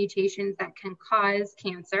genetic mutations that can cause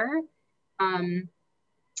cancer. In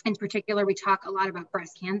particular, we talk a lot about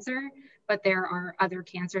breast cancer, but there are other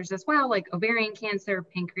cancers as well, like ovarian cancer,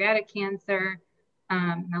 pancreatic cancer,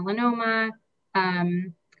 melanoma,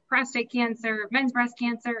 prostate cancer, men's breast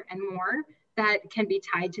cancer, and more that can be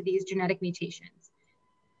tied to these genetic mutations.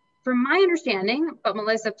 From my understanding, but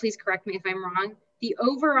Melissa, please correct me if I'm wrong, the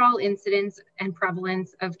overall incidence and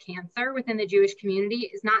prevalence of cancer within the Jewish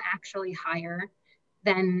community is not actually higher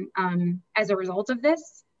than as a result of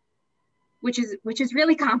this, which is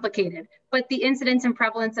really complicated. But the incidence and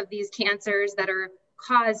prevalence of these cancers that are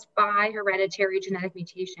caused by hereditary genetic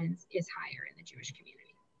mutations is higher in the Jewish community.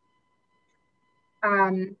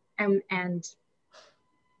 And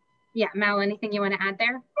yeah, Mel, anything you want to add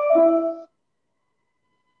there?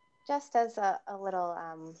 Just as a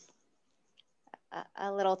little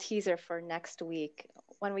teaser for next week,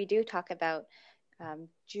 when we do talk about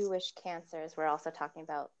Jewish cancers, we're also talking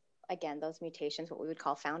about, again, those mutations, what we would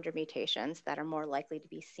call founder mutations, that are more likely to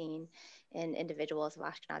be seen in individuals of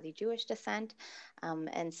Ashkenazi Jewish descent.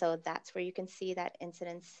 And so that's where you can see that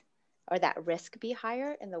incidence or that risk be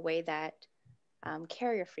higher in the way that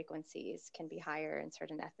carrier frequencies can be higher in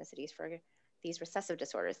certain ethnicities for these recessive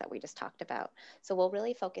disorders that we just talked about. So we'll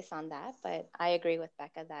really focus on that, but I agree with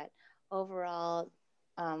Becca that overall,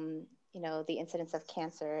 the incidence of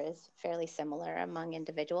cancer is fairly similar among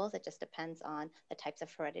individuals. It just depends on the types of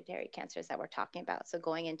hereditary cancers that we're talking about. So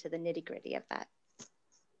going into the nitty-gritty of that.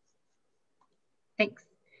 Thanks.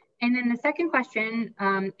 And then the second question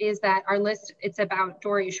is that our list, it's about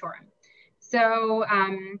Dor Yeshorim. So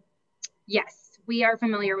yes, we are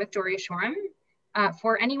familiar with Dor Yeshorim.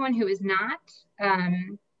 For anyone who is not,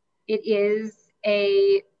 it is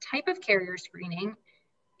a type of carrier screening.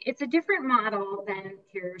 It's a different model than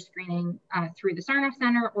carrier screening through the Sarnoff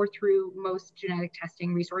Center or through most genetic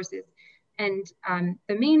testing resources. And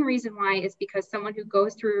the main reason why is because someone who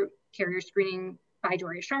goes through carrier screening by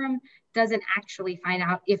Dor Yeshorim doesn't actually find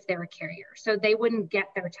out if they're a carrier. So they wouldn't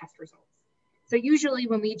get their test results. So usually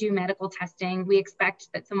when we do medical testing, we expect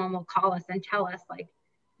that someone will call us and tell us, like,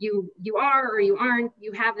 you are or you aren't,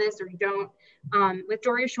 you have this or you don't. With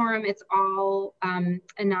Dor Yeshorim, it's all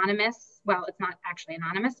anonymous. Well, it's not actually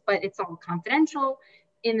anonymous, but it's all confidential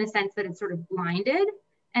in the sense that it's sort of blinded.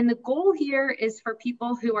 And the goal here is for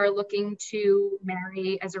people who are looking to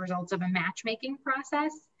marry as a result of a matchmaking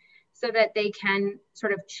process, so that they can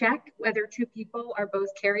sort of check whether two people are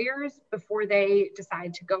both carriers before they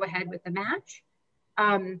decide to go ahead with the match,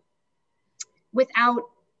 without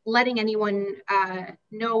letting anyone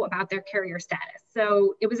know about their carrier status.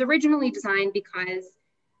 So it was originally designed because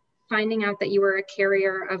finding out that you were a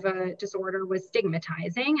carrier of a disorder was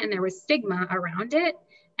stigmatizing, and there was stigma around it.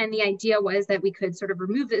 And the idea was that we could sort of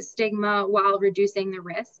remove the stigma while reducing the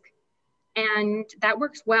risk. And that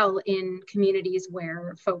works well in communities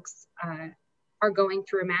where folks are going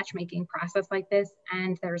through a matchmaking process like this,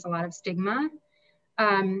 and there's a lot of stigma.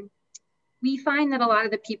 We find that a lot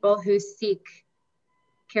of the people who seek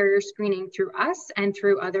carrier screening through us and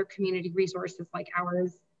through other community resources like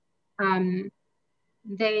ours,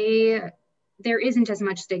 there isn't as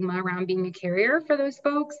much stigma around being a carrier for those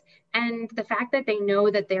folks. And the fact that they know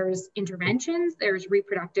that there's interventions, there's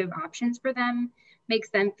reproductive options for them, makes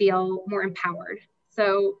them feel more empowered.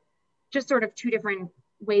 So just sort of two different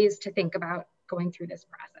ways to think about going through this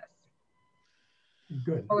process.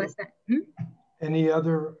 Good. Melissa. Any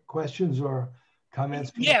other questions or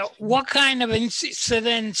comments? Yeah, what kind of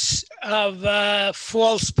incidence of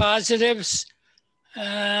false positives,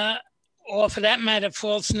 or for that matter,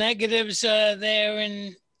 false negatives, there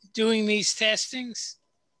in doing these testings?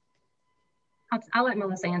 I'll let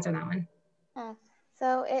Melissa answer that one.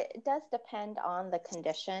 So it does depend on the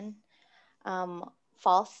condition.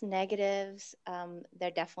 False negatives,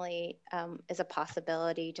 there definitely is a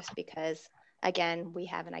possibility, just because, again, we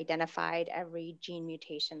haven't identified every gene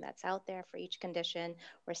mutation that's out there for each condition.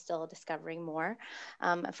 We're still discovering more.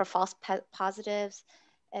 For false positives,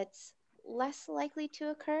 it's less likely to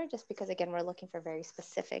occur, just because, again, we're looking for very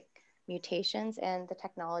specific mutations, and the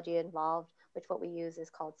technology involved, which what we use is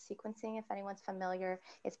called sequencing, if anyone's familiar.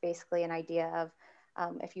 It's basically an idea of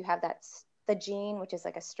if you have the gene, which is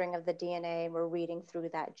like a string of the DNA, we're reading through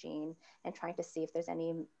that gene and trying to see if there's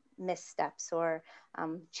any missteps or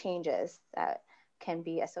changes that can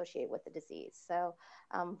be associated with the disease. So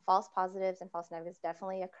false positives and false negatives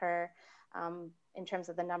definitely occur. In terms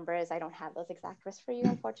of the numbers, I don't have those exact risks for you,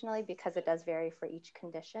 unfortunately, because it does vary for each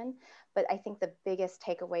condition. But I think the biggest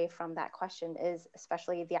takeaway from that question is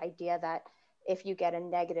especially the idea that if you get a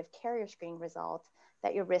negative carrier screening result,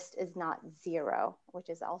 that your risk is not zero, which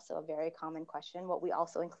is also a very common question. What we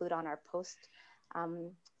also include on our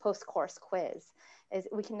post-course quiz is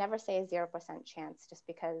we can never say a 0% chance, just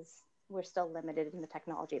because we're still limited in the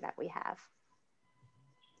technology that we have.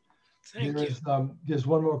 Thank you. There's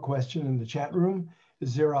one more question in the chat room.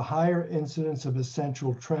 Is there a higher incidence of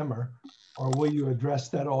essential tremor, or will you address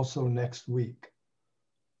that also next week?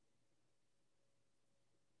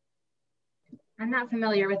 I'm not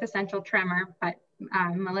familiar with essential tremor, but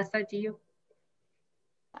Melissa, do you?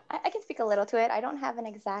 I can speak a little to it. I don't have an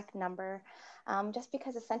exact number, just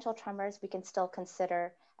because essential tremors we can still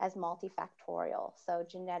consider as multifactorial. So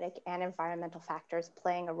genetic and environmental factors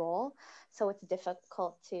playing a role. So it's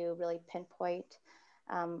difficult to really pinpoint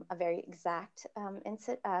a very exact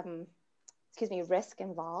risk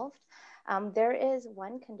involved. There is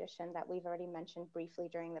one condition that we've already mentioned briefly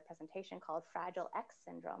during the presentation called Fragile X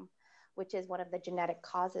syndrome, which is one of the genetic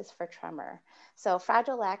causes for tremor. So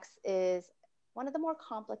Fragile X is one of the more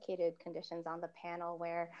complicated conditions on the panel,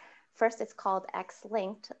 where first it's called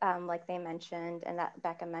X-linked, like they mentioned, and that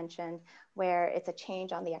Becca mentioned, where it's a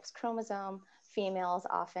change on the X chromosome. Females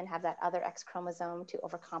often have that other X chromosome to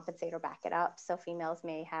overcompensate or back it up. So females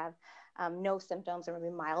may have no symptoms or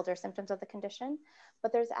maybe milder symptoms of the condition,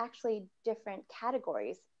 but there's actually different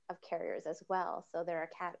categories of carriers as well. So there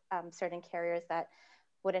are certain carriers that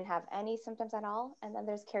wouldn't have any symptoms at all. And then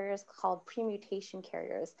there's carriers called premutation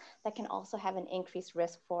carriers that can also have an increased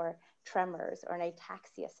risk for tremors or an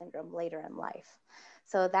ataxia syndrome later in life.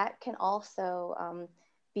 So that can also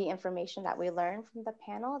be information that we learn from the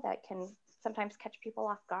panel that can sometimes catch people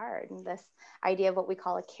off guard. And this idea of what we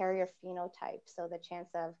call a carrier phenotype. So the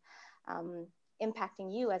chance of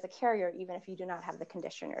impacting you as a carrier, even if you do not have the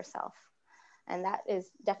condition yourself. And that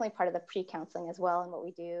is definitely part of the pre-counseling as well, and what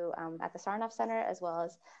we do at the Sarnoff Center, as well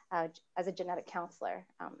as a genetic counselor.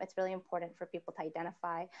 It's really important for people to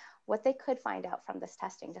identify what they could find out from this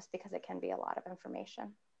testing, just because it can be a lot of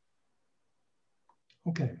information.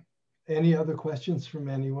 Okay, any other questions from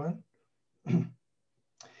anyone?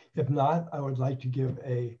 If not, I would like to give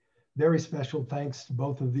a very special thanks to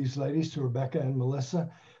both of these ladies, to Rebecca and Melissa,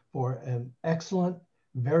 for an excellent,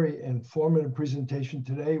 very informative presentation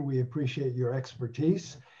today. We appreciate your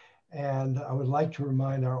expertise. And I would like to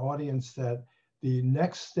remind our audience that the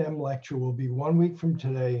next STEM lecture will be 1 week from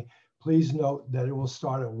today. Please note that it will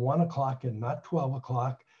start at 1 o'clock and not 12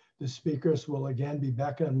 o'clock. The speakers will again be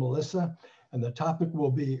Becca and Melissa, and the topic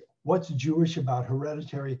will be what's Jewish about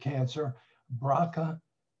hereditary cancer, BRCA,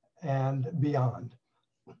 and beyond.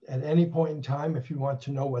 At any point in time, if you want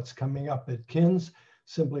to know what's coming up at KINS,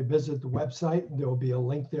 simply visit the website. There will be a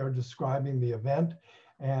link there describing the event.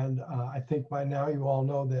 And I think by now you all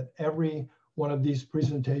know that every one of these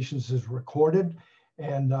presentations is recorded,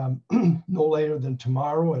 and no later than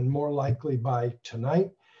tomorrow, and more likely by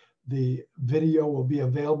tonight, the video will be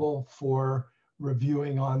available for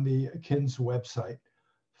reviewing on the KINS website.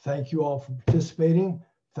 Thank you all for participating.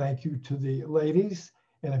 Thank you to the ladies.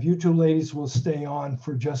 And if you two ladies will stay on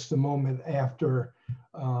for just a moment after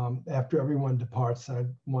everyone departs, I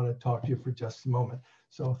want to talk to you for just a moment.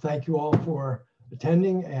 So thank you all for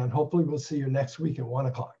attending, and hopefully we'll see you next week at 1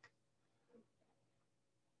 o'clock.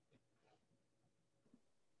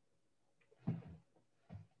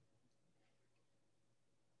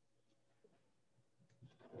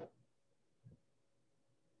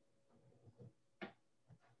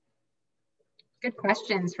 Good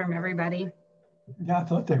questions from everybody. Yeah, I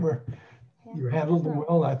thought you handled them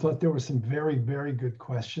well. I thought there were some very, very good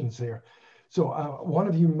questions there. So one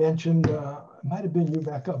of you mentioned, it might have been you,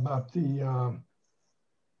 Becca, about the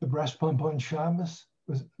breast pump on Shabbos.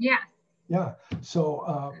 Yeah. Yeah,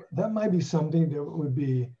 so that might be something that would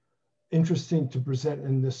be interesting to present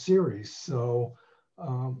in this series. So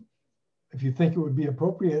if you think it would be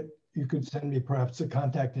appropriate, you could send me perhaps the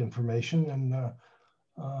contact information, and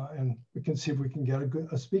we can see if we can get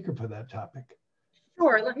a speaker for that topic.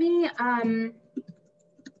 Sure, let me,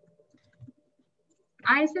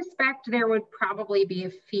 I suspect there would probably be a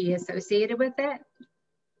fee associated with it,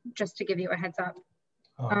 just to give you a heads up.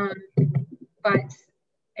 But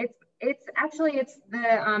it's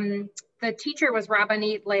the teacher was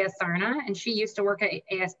Rabbanit Leah Sarna, and she used to work at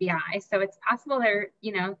ASBI, so it's possible there,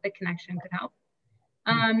 you know, the connection could help.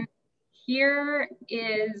 Here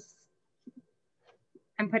is,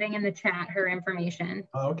 I'm putting in the chat her information.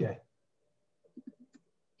 Okay.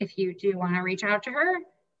 If you do want to reach out to her.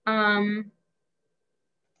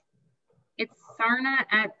 It's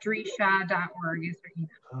sarna@drisha.org is her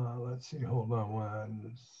email. Let's see, hold on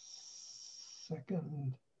 1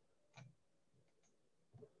 second.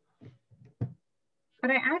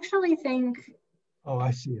 But I actually think. Oh,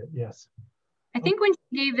 I see it, yes. I think when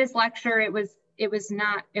she gave this lecture, it was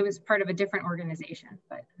part of a different organization,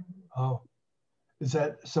 but. Oh, is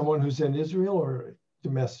that someone who's in Israel or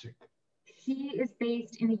domestic? She is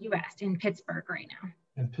based in the US, in Pittsburgh right now.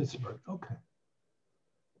 In Pittsburgh, okay.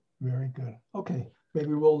 Very good. Okay,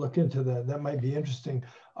 maybe we'll look into that. That might be interesting.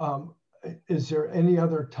 Is there any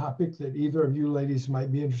other topic that either of you ladies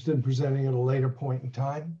might be interested in presenting at a later point in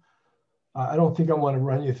time? I don't think I want to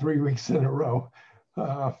run you 3 weeks in a row.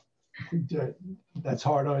 That's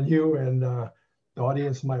hard on you, and the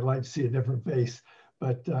audience might like to see a different face.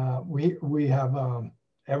 But we have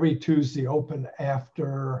every Tuesday open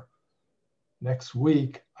after next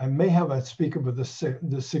week. I may have a speaker for the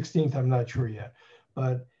 16th, I'm not sure yet.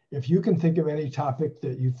 But if you can think of any topic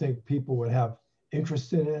that you think people would have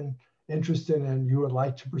interest in and you would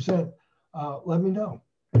like to present, let me know,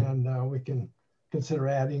 and we can consider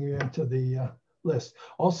adding you into the list.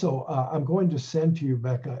 Also, I'm going to send to you,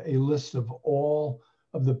 Becca, a list of all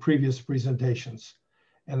of the previous presentations,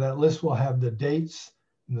 and that list will have the dates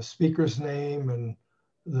and the speaker's name and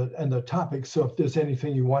the topic. So if there's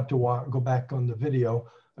anything you want to go back on the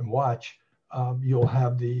video and watch, you'll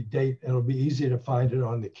have the date, and it'll be easy to find it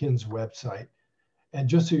on the KINS website. And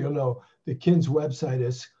just so you know, the KINS website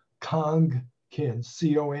is CONGKINS,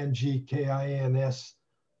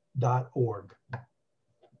 CONGKINS.org.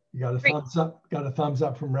 You got a thumbs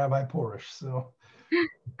up, from Rabbi Porish. So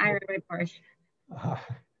hi, Rabbi Porish.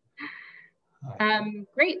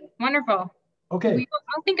 Great, wonderful. Okay.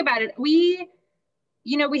 I'll think about it. We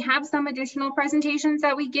have some additional presentations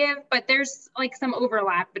that we give, but there's like some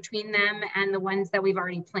overlap between them and the ones that we've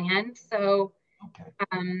already planned. So okay.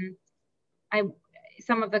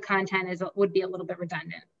 Some of the content would be a little bit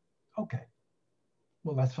redundant. Okay.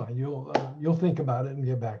 Well, that's fine. You'll think about it and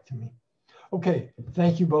get back to me. Okay.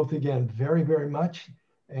 Thank you both again very, very much.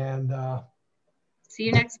 And see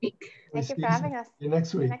you next week. Thank you for having us. See you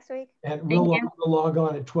next week. Next week. And we'll log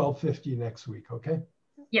on at 12:50 next week. Okay.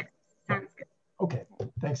 Yes. Sounds good. Okay.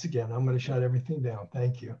 Thanks again. I'm going to shut everything down.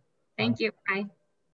 Thank you. Thank you. Bye.